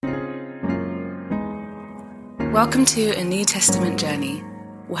Welcome to a New Testament journey.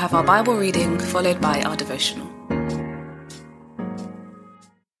 We'll have our Bible reading followed by our devotional.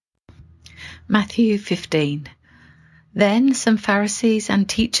 Matthew 15. Then some Pharisees and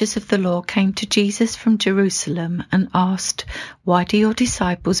teachers of the law came to Jesus from Jerusalem and asked, "Why do your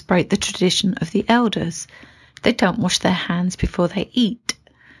disciples break the tradition of the elders? They don't wash their hands before they eat."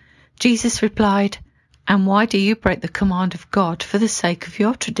 Jesus replied, "And why do you break the command of God for the sake of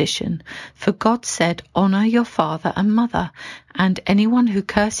your tradition? For God said, 'Honour your father and mother,' and anyone who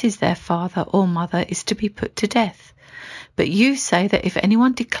curses their father or mother is to be put to death. But you say that if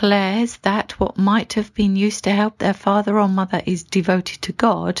anyone declares that what might have been used to help their father or mother is devoted to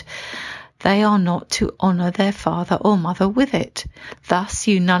God, they are not to honour their father or mother with it. Thus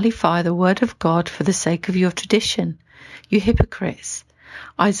you nullify the word of God for the sake of your tradition. You hypocrites!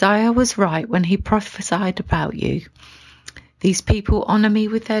 Isaiah was right when he prophesied about you. These people honour me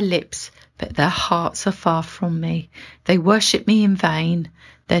with their lips, but their hearts are far from me. They worship me in vain.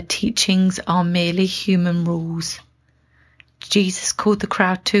 Their teachings are merely human rules." Jesus called the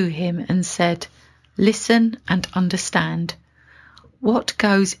crowd to him and said, "Listen and understand. What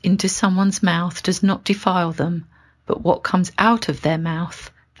goes into someone's mouth does not defile them, but what comes out of their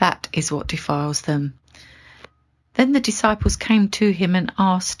mouth, that is what defiles them." Then the disciples came to him and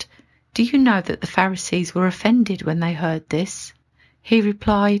asked, "Do you know that the Pharisees were offended when they heard this?" He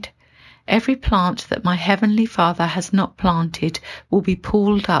replied, "Every plant that my heavenly Father has not planted will be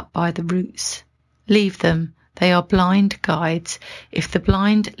pulled up by the roots. Leave them, they are blind guides. If the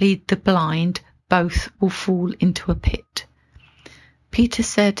blind lead the blind, both will fall into a pit." Peter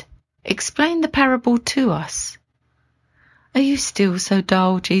said, "Explain the parable to us." "Are you still so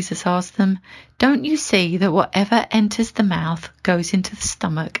dull?" Jesus asked them. "Don't you see that whatever enters the mouth goes into the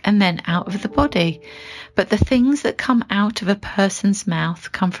stomach and then out of the body? But the things that come out of a person's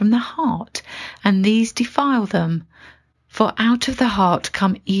mouth come from the heart, and these defile them. For out of the heart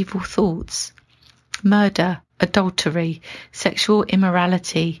come evil thoughts, murder, adultery, sexual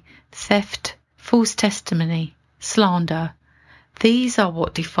immorality, theft, false testimony, slander. These are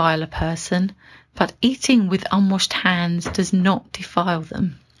what defile a person, but eating with unwashed hands does not defile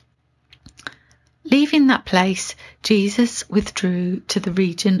them." Leaving that place, Jesus withdrew to the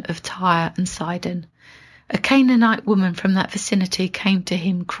region of Tyre and Sidon. A Canaanite woman from that vicinity came to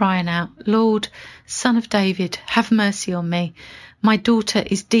him, crying out, "Lord, Son of David, have mercy on me. My daughter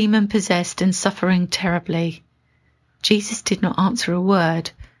is demon-possessed and suffering terribly." Jesus did not answer a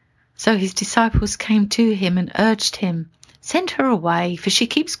word. So his disciples came to him and urged him, "Send her away, for she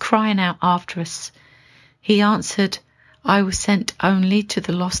keeps crying out after us." He answered, "I was sent only to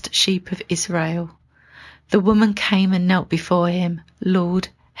the lost sheep of Israel." The woman came and knelt before him. "Lord,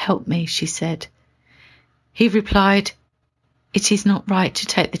 help me," she said. He replied, "It is not right to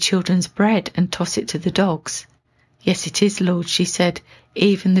take the children's bread and toss it to the dogs." "Yes, it is, Lord," she said.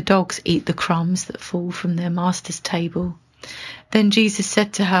 "Even the dogs eat the crumbs that fall from their master's table." Then Jesus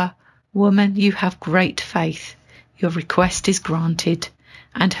said to her, "Woman, you have great faith. Your request is granted."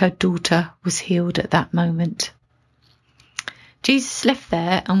 And her daughter was healed at that moment. Jesus left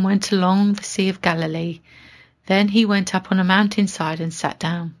there and went along the Sea of Galilee. Then he went up on a mountainside and sat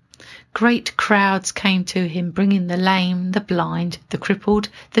down. Great crowds came to him, bringing the lame, the blind, the crippled,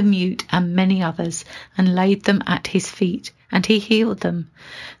 the mute, and many others, and laid them at his feet, and he healed them.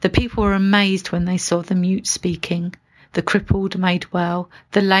 The people were amazed when they saw the mute speaking, the crippled made well,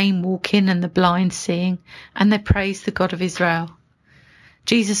 the lame walking, and the blind seeing, and they praised the God of Israel.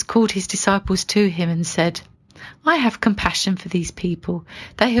 Jesus called his disciples to him and said, "I have compassion for these people.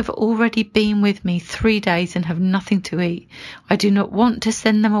 They have already been with me 3 days and have nothing to eat. I do not want to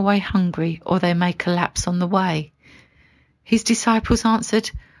send them away hungry, or they may collapse on the way." His disciples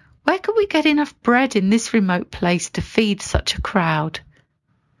answered, "Where could we get enough bread in this remote place to feed such a crowd?"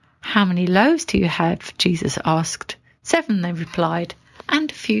 "How many loaves do you have?" Jesus asked. "7," they replied,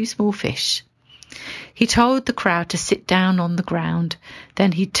 "and a few small fish." He told the crowd to sit down on the ground.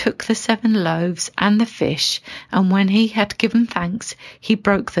 Then he took the 7 loaves and the fish, and when he had given thanks, he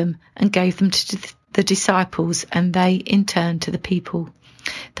broke them and gave them to the disciples, and they in turn to the people.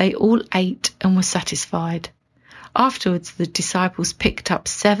 They all ate and were satisfied. Afterwards, the disciples picked up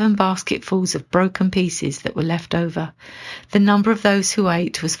 7 basketfuls of broken pieces that were left over. The number of those who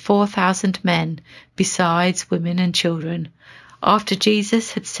ate was 4,000 men, besides women and children. After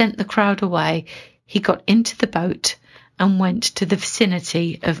Jesus had sent the crowd away, he got into the boat and went to the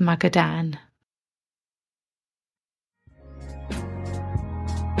vicinity of Magadan.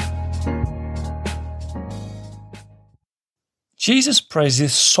 Jesus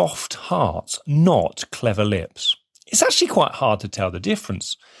praises soft hearts, not clever lips. It's actually quite hard to tell the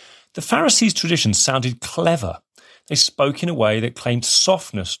difference. The Pharisees' tradition sounded clever. They spoke in a way that claimed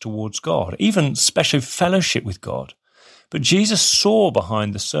softness towards God, even special fellowship with God. But Jesus saw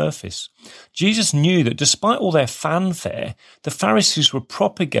behind the surface. Jesus knew that despite all their fanfare, the Pharisees were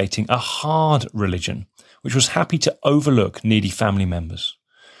propagating a hard religion, which was happy to overlook needy family members.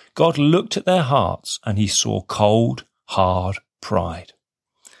 God looked at their hearts and he saw cold, hard pride.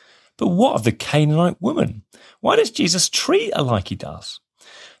 But what of the Canaanite woman? Why does Jesus treat her like he does?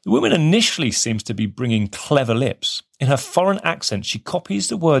 The woman initially seems to be bringing clever lips. In her foreign accent, she copies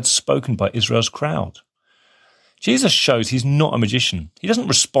the words spoken by Israel's crowd. Jesus shows he's not a magician. He doesn't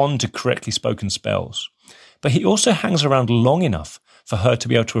respond to correctly spoken spells, but he also hangs around long enough for her to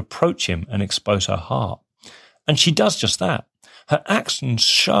be able to approach him and expose her heart. And she does just that. Her actions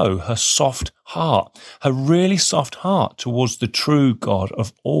show her soft heart, her really soft heart towards the true God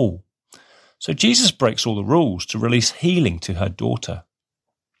of all. So Jesus breaks all the rules to release healing to her daughter.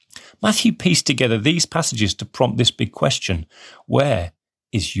 Matthew pieced together these passages to prompt this big question: where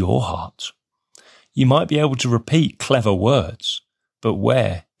is your heart? You might be able to repeat clever words, but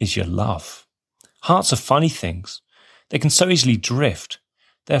where is your love? Hearts are funny things. They can so easily drift.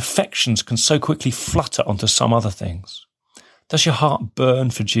 Their affections can so quickly flutter onto some other things. Does your heart burn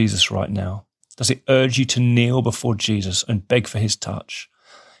for Jesus right now? Does it urge you to kneel before Jesus and beg for his touch?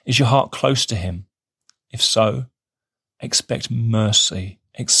 Is your heart close to him? If so, expect mercy,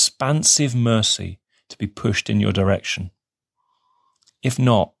 expansive mercy, to be pushed in your direction. If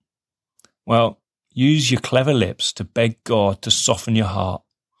not, well, use your clever lips to beg God to soften your heart.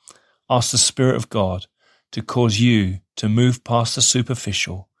 Ask the Spirit of God to cause you to move past the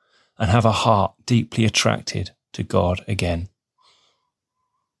superficial and have a heart deeply attracted to God again.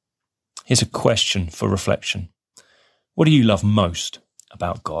 Here's a question for reflection. What do you love most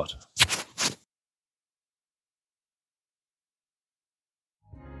about God?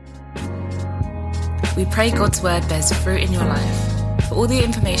 We pray God's word bears fruit in your life. For all the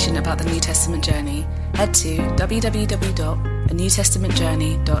information about the New Testament journey, head to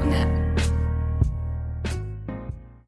www.anewtestamentjourney.net.